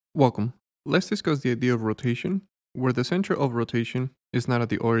Welcome. Let's discuss the idea of rotation, where the center of rotation is not at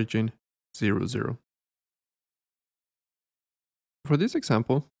the origin 0, 0. For this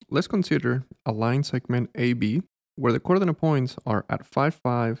example, let's consider a line segment AB where the coordinate points are at 5,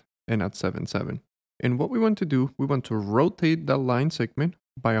 5 and at 7, 7. And what we want to do, we want to rotate that line segment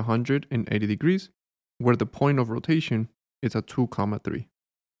by 180 degrees, where the point of rotation is at 2, 3.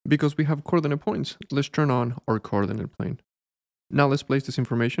 Because we have coordinate points, let's turn on our coordinate plane. Now let's place this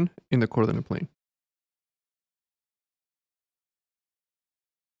information in the coordinate plane.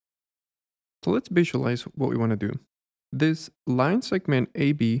 So let's visualize what we want to do. This line segment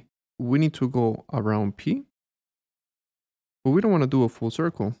AB, we need to go around P, but we don't want to do a full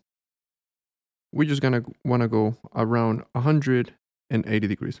circle. We're just going to want to go around 180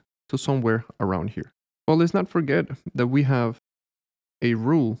 degrees, so somewhere around here. Well, let's not forget that we have a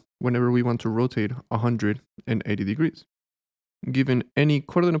rule whenever we want to rotate 180 degrees. Given any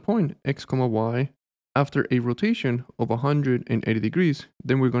coordinate point, x, y, after a rotation of 180 degrees,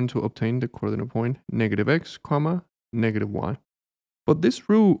 then we're going to obtain the coordinate point -x, -y. But this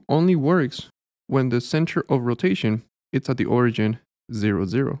rule only works when the center of rotation is at the origin 0,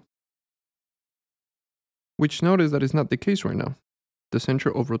 0. Which notice that is not the case right now. The center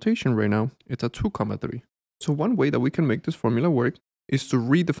of rotation right now is at 2, 3. So one way that we can make this formula work is to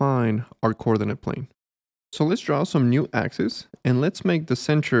redefine our coordinate plane. So let's draw some new axes, and let's make the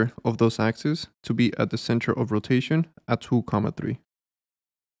center of those axes to be at the center of rotation at 2, 3.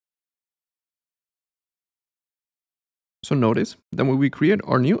 So notice that when we create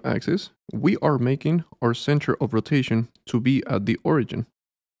our new axis, we are making our center of rotation to be at the origin.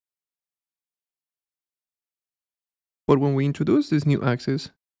 But when we introduce this new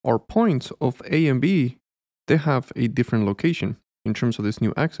axis, our points of A and B, they have a different location in terms of this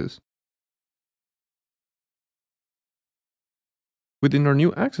new axis. Within our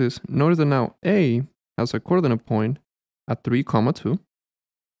new axis, notice that now A has a coordinate point at 3, 2.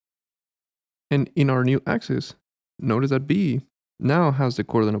 And in our new axis, notice that B now has the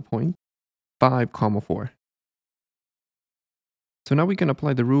coordinate point 5, 4. So now we can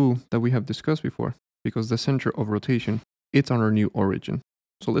apply the rule that we have discussed before, because the center of rotation is on our new origin.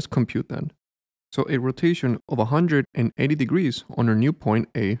 So let's compute that. So a rotation of 180 degrees on our new point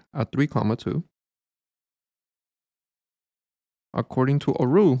A at 3, 2. According to our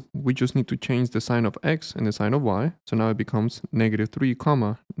rule, we just need to change the sign of x and the sign of y. So now it becomes -3,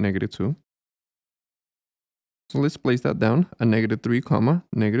 -2. So let's place that down at -3,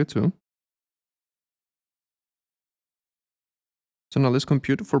 -2. So now let's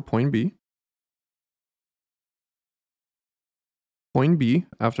compute for point B. Point B,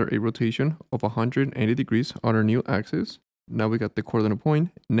 after a rotation of 180 degrees on our new axis, now we got the coordinate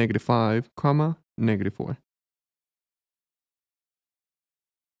point -5, -4.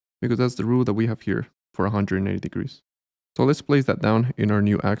 Because that's the rule that we have here for 180 degrees. So let's place that down in our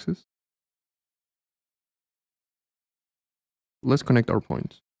new axis. Let's connect our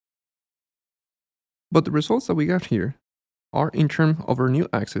points. But the results that we got here are in terms of our new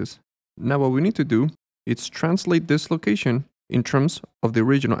axis. Now what we need to do is translate this location in terms of the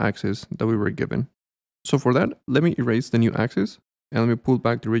original axis that we were given. So for that, let me erase the new axis and let me pull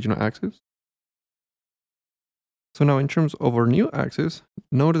back the original axis. So now in terms of our new axis,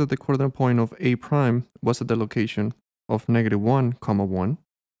 notice that the coordinate point of A prime was at the location of -1, 1.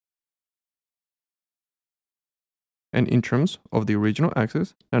 And in terms of the original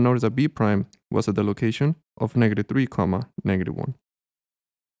axis, now notice that B prime was at the location of -3, -1.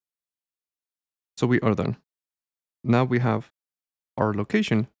 So we are done. Now we have our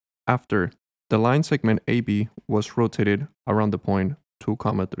location after the line segment AB was rotated around the point 2,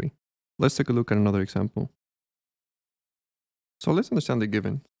 3. Let's take a look at another example. So let's understand the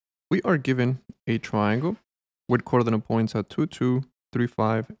given. We are given a triangle with coordinate points at 2, 2, 3,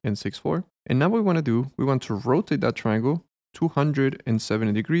 5, and 6, 4. And now what we want to do, we want to rotate that triangle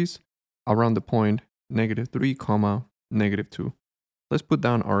 270 degrees around the point -3, -2. Let's put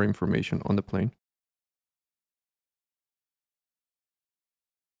down our information on the plane.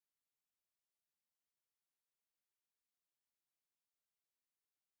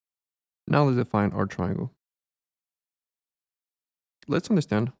 Now let's define our triangle. Let's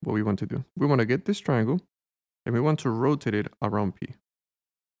understand what we want to do. We want to get this triangle and we want to rotate it around P.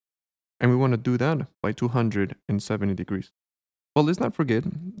 And we want to do that by 270 degrees. Well, let's not forget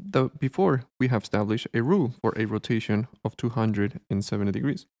that before we have established a rule for a rotation of 270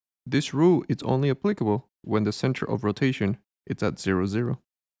 degrees. This rule is only applicable when the center of rotation is at 0, 0.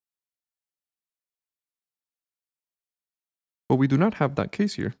 But we do not have that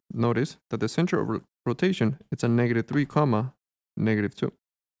case here. Notice that the center of rotation is at -3, -2.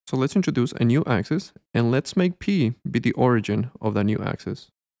 So let's introduce a new axis and let's make P be the origin of that new axis.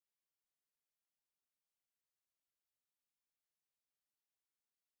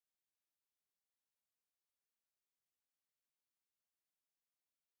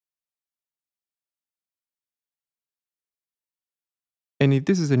 And if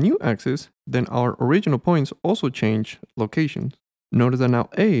this is a new axis, then our original points also change locations. Notice that now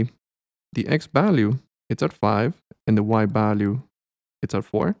A, the x value, it's at 5, and the y value, it's at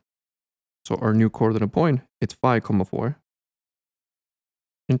 4. So our new coordinate point, it's 5, 4.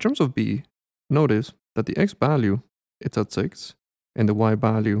 In terms of B, notice that the x value, it's at 6, and the y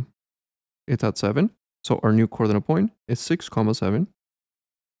value, it's at 7. So our new coordinate point is 6, 7.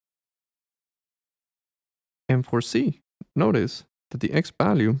 And for C, notice that the x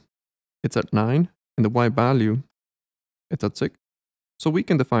value, it's at 9, and the y value, it's at 6. So we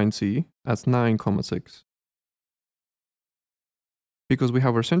can define C as 9, 6. Because we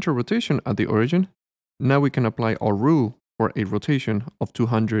have our center rotation at the origin, now we can apply our rule for a rotation of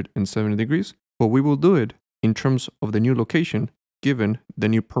 270 degrees, but we will do it in terms of the new location given the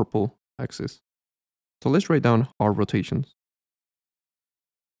new purple axis. So let's write down our rotations.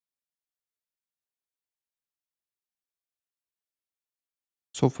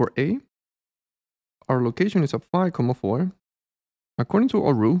 So for A, our location is at 5, 4. According to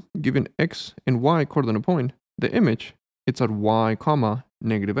our rule, given x and y coordinate point, the image, it's at y,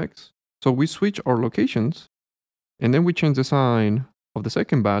 -x. So we switch our locations, and then we change the sign of the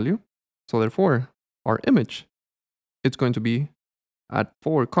second value. So therefore, our image, it's going to be at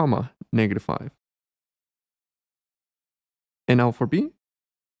 4, -5. And now for B,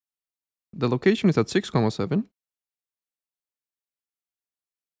 the location is at 6, 7.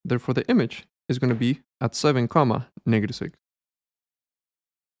 Therefore, the image is going to be at 7, -6.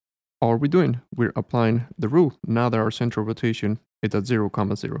 How are we doing? We're applying the rule now that our central rotation is at 0,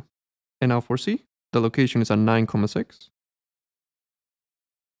 0. And now for C, the location is at 9, 6.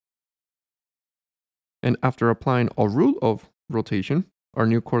 And after applying our rule of rotation, our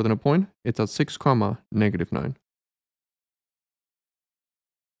new coordinate point is at 6, -9.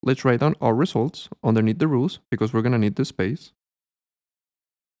 Let's write down our results underneath the rules because we're going to need this space.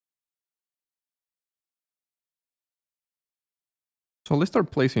 So let's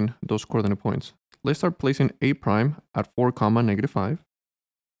start placing those coordinate points. Let's start placing A prime at 4, -5.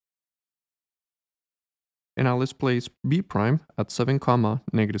 And now let's place B prime at 7,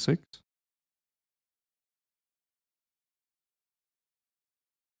 -6.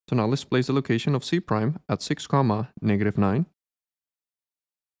 So now let's place the location of C prime at 6, -9.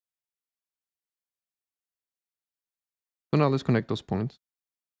 So now let's connect those points.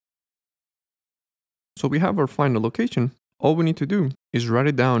 So we have our final location. All we need to do is write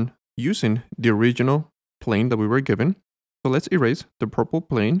it down using the original plane that we were given. So let's erase the purple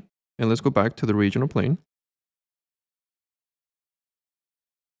plane and let's go back to the original plane.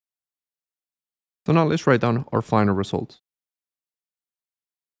 So now let's write down our final results.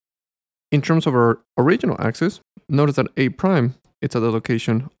 In terms of our original axis, notice that A prime, it's at the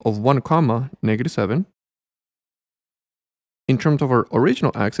location of 1, -7. In terms of our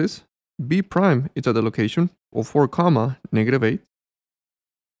original axis, B prime is at the location of 4, -8.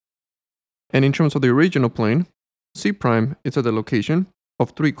 And in terms of the original plane, C prime is at the location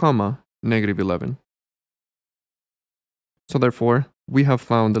of 3, -11. So therefore, we have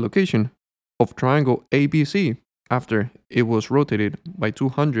found the location of triangle ABC after it was rotated by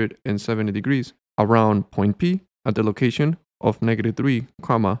 270 degrees around point P at the location of -3,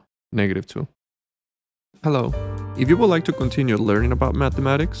 -2. Hello, if you would like to continue learning about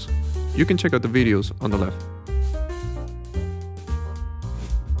mathematics, you can check out the videos on the left.